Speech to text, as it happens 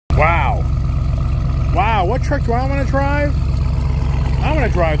Wow. Wow, what truck do I want to drive? I want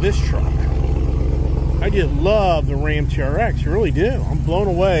to drive this truck. I just love the Ram TRX. I really do. I'm blown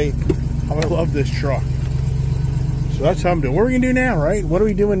away how I love this truck. So that's how I'm doing. What are we going to do now, right? What are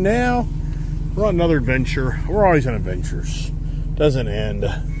we doing now? We're on another adventure. We're always on adventures. Doesn't end.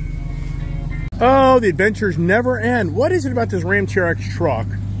 Oh, the adventures never end. What is it about this Ram TRX truck?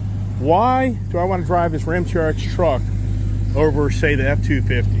 Why do I want to drive this Ram TRX truck over, say, the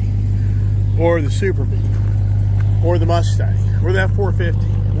F-250, or the Super Bee, or the Mustang, or the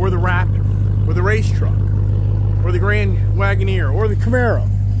F-450, or the Raptor, or the race truck, or the Grand Wagoneer, or the Camaro,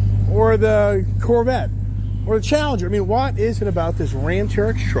 or the Corvette, or the Challenger? I mean, what is it about this Ram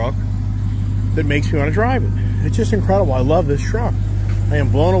TRX truck that makes me want to drive it? It's just incredible. I love this truck. I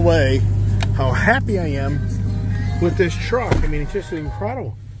am blown away how happy I am with this truck. I mean, it's just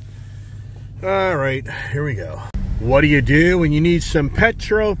incredible. All right, here we go. What do you do when you need some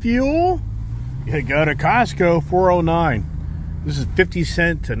petrol fuel? You go to Costco, $4.09. This is 50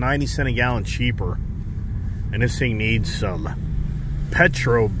 cents to 90 cents a gallon cheaper. And this thing needs some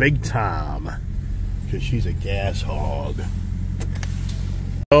petrol big time, because she's a gas hog.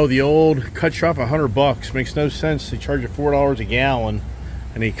 Oh, the old cut you off $100. Makes no sense. They charge you $4 a gallon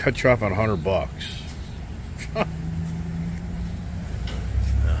and they cut you off on $100.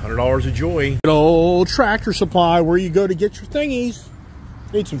 $100 of joy. Good old Tractor Supply, where you go to get your thingies.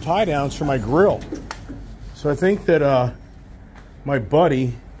 Need some tie downs for my grill. So I think that my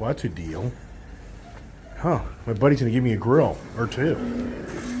buddy, well, that's a deal. Huh, my buddy's gonna give me a grill or two.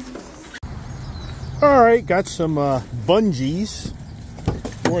 All right, got some bungees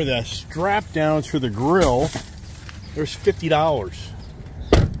for the strap downs for the grill. There's $50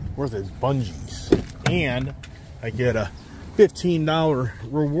 worth of bungees. And I get a $15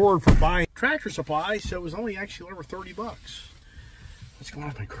 reward for buying Tractor Supply, so it was only actually over 30 bucks. What's going on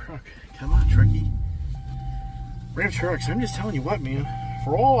with my truck? Come on, trucky. Ram trucks, I'm just telling you what, man.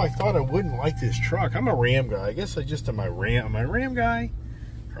 For all I thought I wouldn't like this truck, I'm a Ram guy. I guess I just am am I a Ram guy?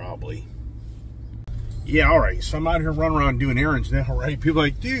 Probably. Yeah, all right. So I'm out here running around doing errands now, right? People are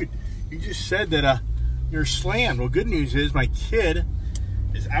like, dude, you just said that you're slammed. Well, good news is my kid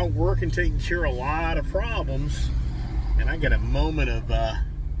is out working, taking care of a lot of problems, and I got a moment of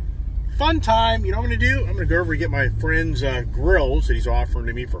fun time. You know what I'm going to do? I'm going to go over and get my friend's grills that he's offering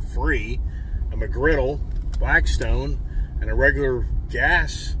to me for free. I'm a griddle, Blackstone, and a regular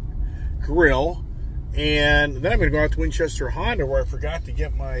gas grill. And then I'm going to go out to Winchester Honda, where I forgot to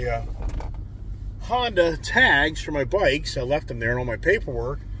get my Honda tags for my bikes. I left them there and all my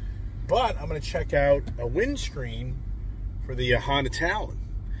paperwork. But I'm going to check out a windscreen for the Honda Talon.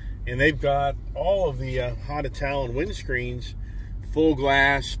 And they've got all of the Honda Talon windscreens, full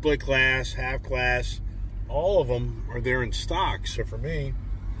glass, split glass, half glass. All of them are there in stock. So for me,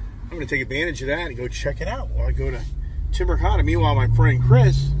 I'm going to take advantage of that and go check it out while I go to Timber Honda. Meanwhile, my friend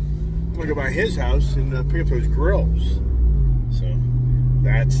Chris, I'm going to go by his house and pick up those grills. So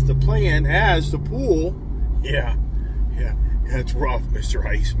that's the plan. As the pool, yeah, that's rough, Mr.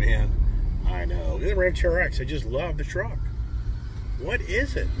 Iceman. I know. The Ram TRX, I just love the truck. What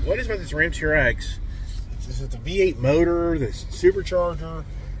is it? What is about this Ram TRX? Is it the V8 motor, the supercharger,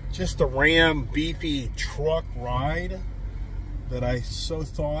 just the Ram beefy truck ride that I so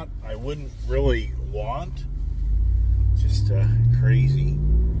thought I wouldn't really want? Just a crazy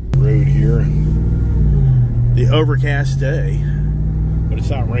road here. The overcast day, but it's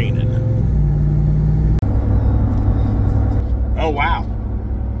not raining. Oh, wow.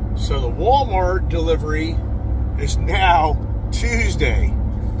 So the Walmart delivery is now Tuesday.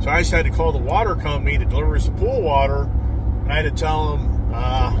 So I just had to call the water company to deliver us the pool water. And I had to tell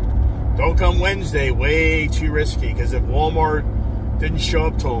them, don't come Wednesday, way too risky. Because if Walmart didn't show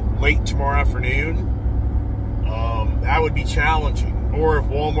up till late tomorrow afternoon, that would be challenging. Or if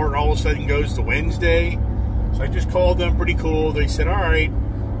Walmart all of a sudden goes to Wednesday. So I just called them, pretty cool. They said, all right,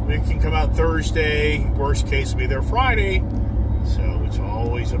 we can come out Thursday. Worst case, we'll be there Friday. So it's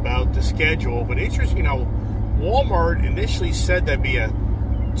always about the schedule. But interesting, Walmart initially said that'd be a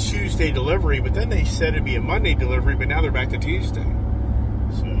Tuesday delivery, but then they said it'd be a Monday delivery, but now they're back to Tuesday.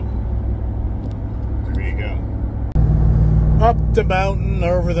 So there you go. Up the mountain,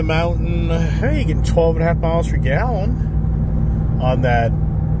 over the mountain. Hey, you get 12.5 miles per gallon on that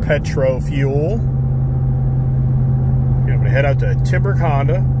petro fuel. I'm going to head out to Timber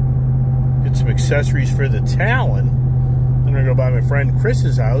Honda, get some accessories for the Talon. Then I'm going to go by my friend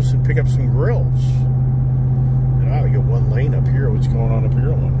Chris's house and pick up some grills. Wow, we got one lane up here. What's going on up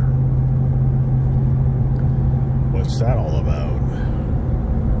here, I wonder? What's that all about?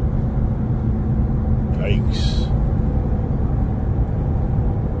 Yikes.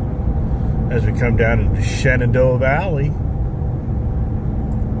 as we come down into Shenandoah Valley.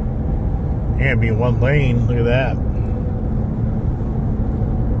 And being one lane, look at that.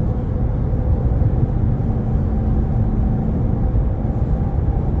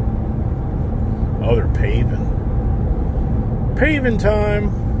 Oh, they're paving. Paving time.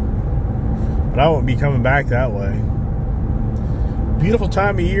 But I won't be coming back that way. Beautiful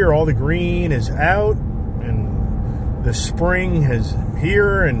time of year. All the green is out. And the spring is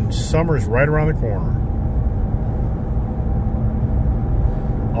here. And summer's right around the corner.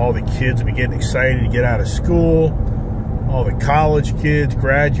 All the kids will be getting excited to get out of school. All the college kids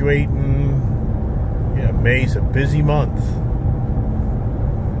graduating. Yeah, May's a busy month.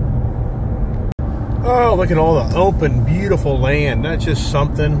 Oh, look at all the open, beautiful land. Not just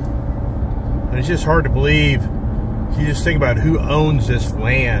something. And it's just hard to believe. You just think about who owns this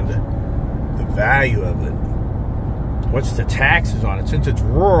land, the value of it. What's the taxes on it? Since it's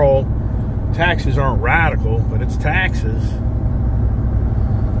rural, taxes aren't radical, but it's taxes.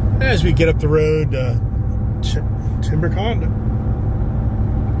 As we get up the road, Timbreconda.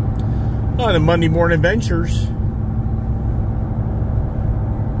 On the Monday Morning Adventures.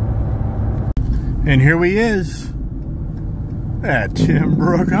 And here he is at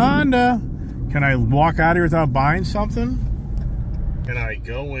Timbreconda. Can I walk out here without buying something? Can I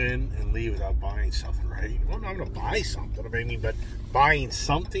go in and leave without buying something, right? Well, I'm going to buy something. I mean, but buying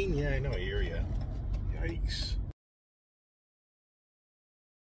something? Yeah, I know. I hear you. Yikes.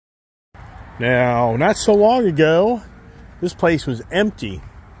 Now, not so long ago, this place was empty.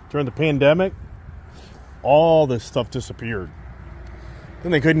 During the pandemic, all this stuff disappeared.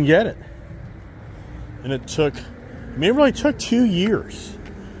 Then they couldn't get it. And it took, I mean, it really took 2 years.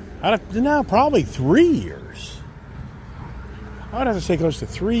 No, probably 3 years. I would have to say close to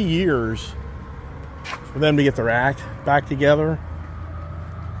 3 years for them to get their act back together.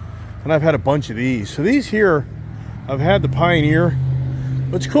 And I've had a bunch of these. So these here, I've had the Pioneer.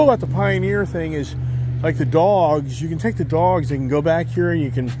 What's cool about the Pioneer thing is, like the dogs, you can take the dogs, they can go back here and you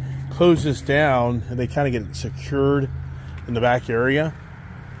can close this down and they kind of get secured in the back area.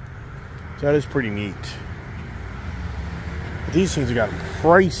 So that is pretty neat. But these things have gotten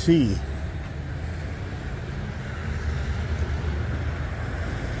pricey.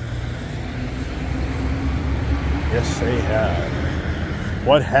 Yes, they have.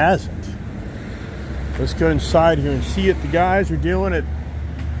 What hasn't? Let's go inside here and see what the guys are doing at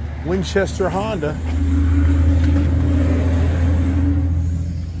Winchester Honda.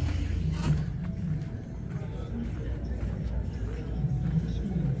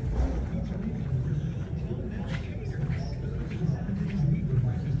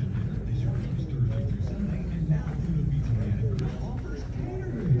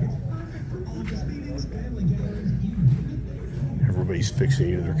 Everybody's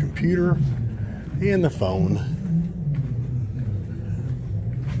fixated on their computer and the phone.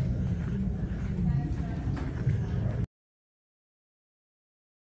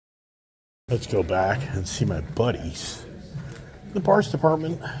 Let's go back and see my buddies in the parts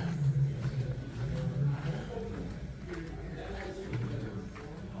department.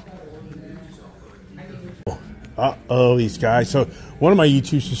 Uh-oh, these guys. So one of my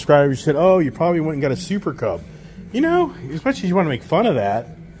YouTube subscribers said, oh, you probably went and got a Super Cub. You know, as much as you want to make fun of that,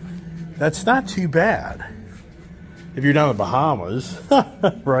 that's not too bad. If you're down in the Bahamas,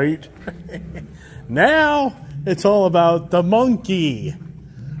 right? Now, it's all about the monkey.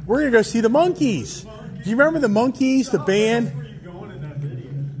 We're going to go see the Monkees. Do you remember the Monkees, the band? Where are you going in that video?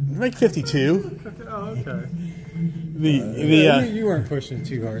 Like 52. Oh, okay. You weren't pushing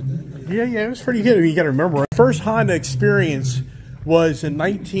too hard then. Yeah, it was pretty good. You got to remember, my first Honda experience was in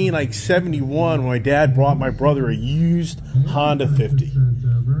 1971 when my dad brought my brother a used Honda 50.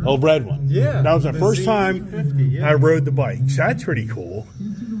 A red one. Yeah. That was my first time Z50, I rode the bike. So that's pretty cool.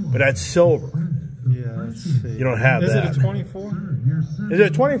 But that's silver. Yeah, let's see. You don't have that. Is it a 24? Is it a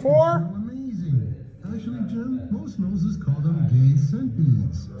 24? Amazing. Actually, Jim, most noses call them gay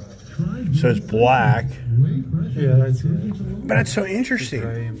centipedes. So it's black. Yeah, that's it. But that's so interesting.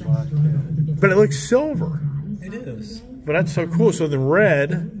 Gray and black, yeah. But it looks silver. It is. But that's so cool. So the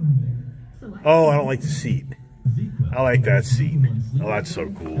red. Oh, I don't like the seat. I like that seat. Oh, that's so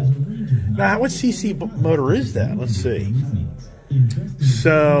cool. Now, what CC motor is that? Let's see.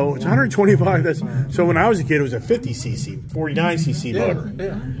 So it's 125. That's so when I was a kid, it was a 50 cc, 49 cc motor.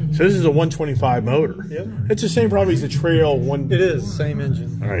 Yeah. So this is a 125 motor. Yep. It's the same probably as the Trail one. It is same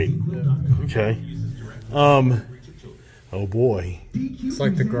engine. All right. Yeah. Okay. Oh boy. It's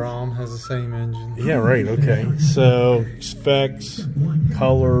like the Grom has the same engine. Yeah. Right. Okay. So specs,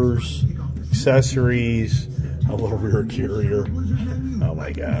 colors, accessories, a little rear carrier. Oh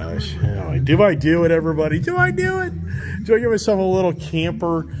my gosh. Do I do it, everybody? Do I do it? Do I give myself a little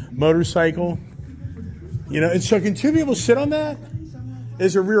camper motorcycle? You know, and so can two people sit on that?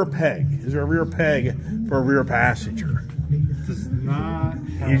 Is there a rear peg? Is there a rear peg for a rear passenger? Does not.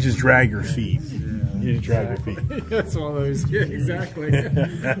 You just drag your feet. You just drag your feet. That's one of those. Yeah, exactly.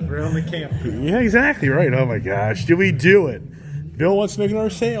 We're on the camp. Yeah, exactly right. Oh my gosh. Do we do it? Bill wants to make another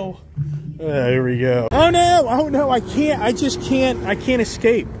sale. Here we go. Oh no, I can't. I just can't. I can't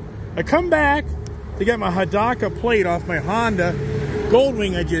escape. I come back to get my Hadaka plate off my Honda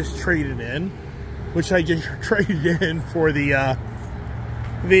Goldwing I just traded in, which I just traded in for the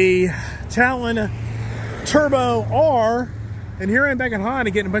Talon Turbo R. And here I'm back at Honda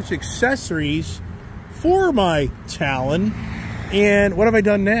getting a bunch of accessories for my Talon. And what have I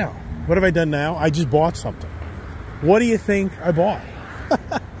done now? What have I done now? I just bought something. What do you think I bought?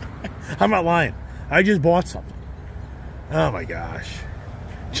 I'm not lying. I just bought something. Oh my gosh.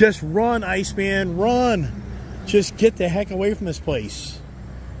 Just run, Iceman, run. Just get the heck away from this place.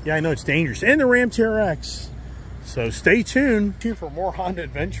 Yeah, I know it's dangerous. And the Ram TRX. So stay tuned for more Honda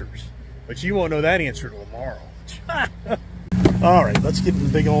adventures. But you won't know that answer till tomorrow. All right, let's get in the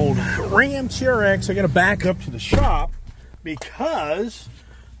big old Ram TRX. I got to back up to the shop because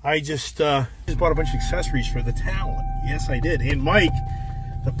I just bought a bunch of accessories for the Talon. Yes, I did. And Mike,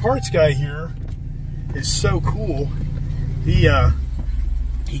 the parts guy here, is so cool. He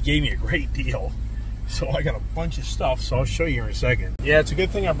gave me a great deal. So I got a bunch of stuff, so I'll show you here in a second. Yeah, it's a good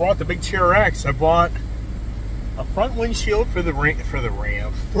thing I brought the big TRX. I bought a front windshield for the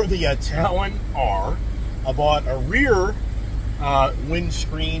Talon R. I bought a rear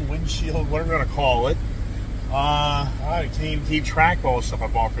windshield, whatever you want to call it. I can't even keep track of all the stuff I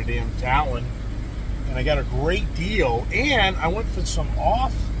bought for the damn Talon. And I got a great deal. And I went for some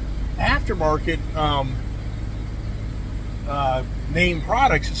aftermarket name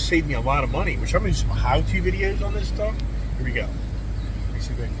products that saved me a lot of money, which I'm going to do some how-to videos on this stuff. Here we go. Let me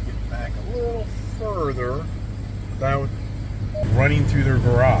see if I can get back a little further without running through their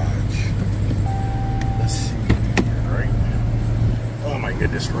garage. Let's see. All right. Oh my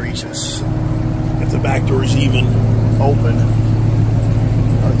goodness gracious. If the back door's even open.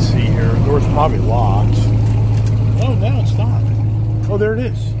 Let's see here. The door's probably locked. Oh, no, it's not. Oh, there it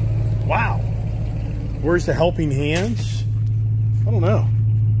is. Wow. Where's the helping hands? I don't know.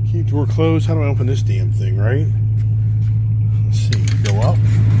 Keep door closed. How do I open this damn thing, right? Let's see. Go up.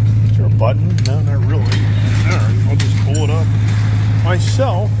 Is there a button? No, not really. All right, I'll just pull it up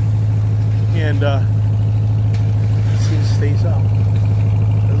myself and see if it stays up.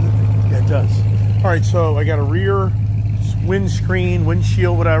 Yeah, it does. All right, so I got a rear windscreen,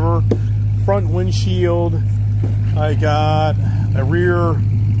 windshield, whatever, front windshield. I got a rear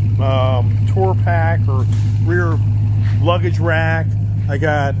tour pack or rear luggage rack. I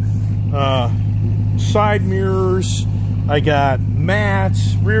got side mirrors. I got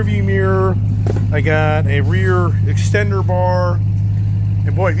mats, rear view mirror. I got a rear extender bar.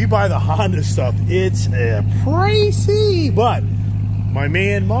 And boy, if you buy the Honda stuff, it's pricey. But my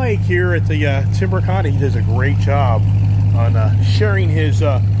man Mike here at the Timber Honda, he does a great job on sharing his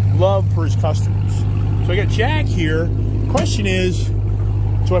love for his customers. So I got Jack here. Question is,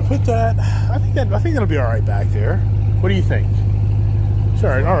 do I put that? I think that'll be all right back there. What do you think? It's all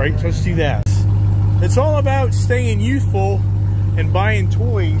right. So let's do that. It's all about staying youthful and buying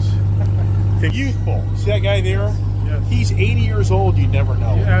toys. Youthful. See that guy there? Yes. He's 80 years old. You never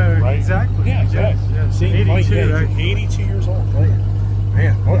know. Yeah, right? Exactly. Yeah, exactly. Yes. See, 82. Mike, yeah, 82 years old. Right?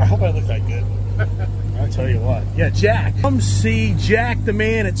 Man, I hope I look that good. I'll tell you what. Yeah, Jack. Come see Jack, the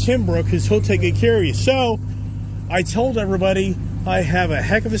man at Timbrook, because he'll take good care of you. So, I told everybody I have a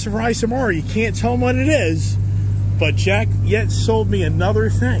heck of a surprise tomorrow. You can't tell them what it is, but Jack yet sold me another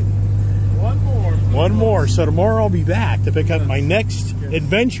thing. One more. So tomorrow I'll be back to pick up my next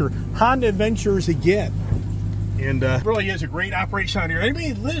adventure, Honda Adventures again. And really is a great operation out here. Anybody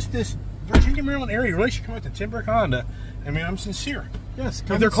who lives this Virginia, Maryland area really should come out to Timbrook Honda. I mean, I'm sincere. Yes,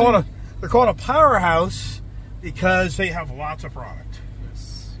 they're called a powerhouse because they have lots of product.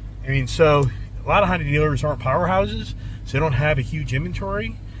 Yes. I mean, so a lot of Honda dealers aren't powerhouses, so they don't have a huge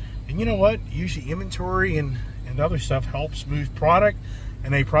inventory. And you know what? Usually inventory and other stuff helps move product,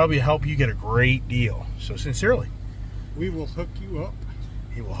 and they probably help you get a great deal. So sincerely, we will hook you up.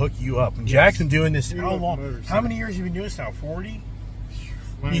 He will hook you up. And yes. Jack's been doing this how long? How many years have you been doing this now? 40?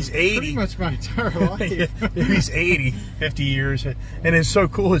 He's 80. Pretty much my entire life. He's 80, 50 years. And it's so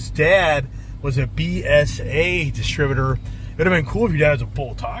cool. His dad was a BSA distributor. It would have been cool if your dad was a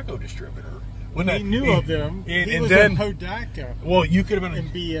Bull Taco distributor. He knew of them. He was then, a Hodaka. Well, you could have been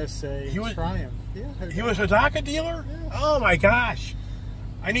in BSA. Triumph. Yeah, he was a Hodaka dealer? Yes. Oh my gosh.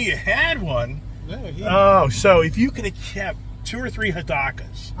 I knew you had one. No, he, Oh, so if you could have kept 2 or 3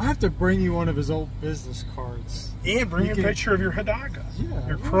 Hadakas. I have to bring you one of his old business cards. And bring You a can- picture of your Hadaka. Yeah,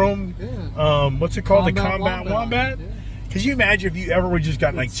 Your yeah, chrome, yeah. what's it called? Combat the Combat Wombat? Yeah. Could you imagine if you ever would just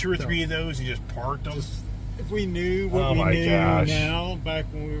gotten like Good 2 or stuff. 3 of those and just parked them? If we knew what Oh we my knew gosh. now, back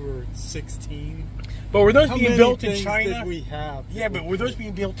when we were 16. But were those How being many built in things China? did we have? Yeah, but were those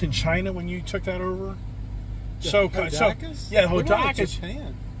being built in China when you took that over? The So Hodakas? yeah, What about Hodakas,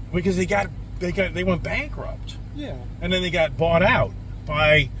 Japan? because they went bankrupt, Yeah. and then they got bought out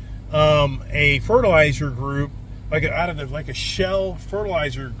by a fertilizer group, like a shell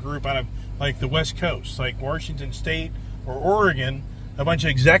fertilizer group out of like the West Coast, like Washington State or Oregon. A bunch of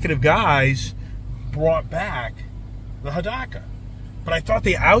executive guys brought back the Hadaka. But I thought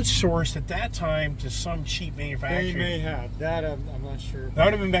they outsourced at that time to some cheap They manufacturer. may have. That I'm not sure. That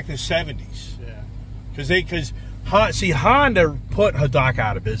would have been back in the 70s. Yeah. Because Honda put Hadaka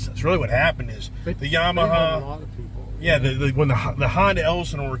out of business. Really what happened is But the they had a Yamaha, lot of people. yeah, when the Honda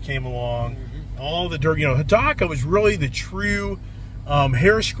Elsinore came along, all the dirt, Hadaka was really the true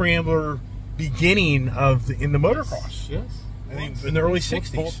hair scrambler beginning in the motocross. Yes. I think in the early Full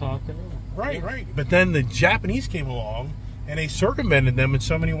 60s. Taka. Right, right. But then the Japanese came along and they circumvented them in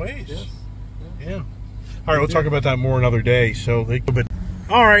so many ways. Yes. Yeah. All right, we'll talk about that more another day.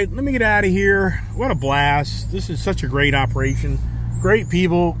 All right, let me get out of here. What a blast. This is such a great operation. Great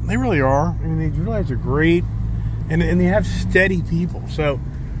people. They really are. I mean, they realize they're great. And they have steady people. So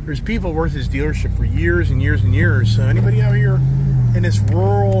there's people worth this dealership for years and years and years. So anybody out here in this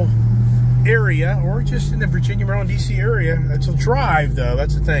rural area or just in the Virginia, Maryland, D.C. area, it's a drive, though.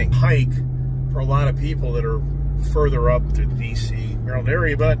 That's the thing. Hike for a lot of people that are further up to the D.C., Maryland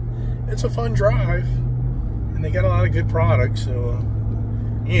area. But it's a fun drive. And they got a lot of good products. So,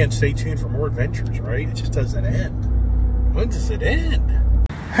 and stay tuned for more adventures, right? It just doesn't end. When does it end?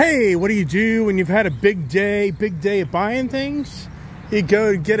 Hey, what do you do when you've had a big day of buying things? You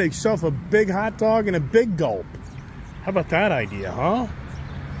go to get yourself a big hot dog and a big gulp. How about that idea, huh?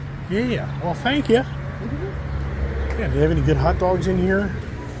 Yeah, well, thank you. Yeah, do they have any good hot dogs in here?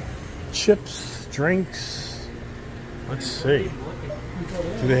 Chips, drinks. Let's see.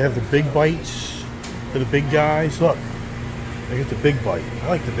 Do they have the big bites for the big guys? Look, they get the big bite. I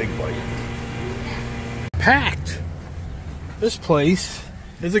like the big bite. Packed. This place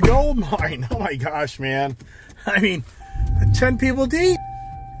is a gold mine. Oh my gosh, man. I mean, 10 people deep.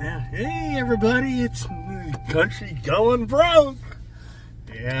 Yeah. Hey, everybody, it's country going broke.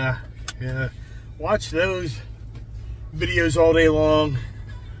 Yeah. Watch those videos all day long.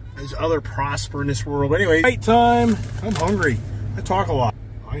 There's other prosper in this world. Anyway, night time. I'm hungry. I talk a lot.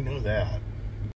 I know that.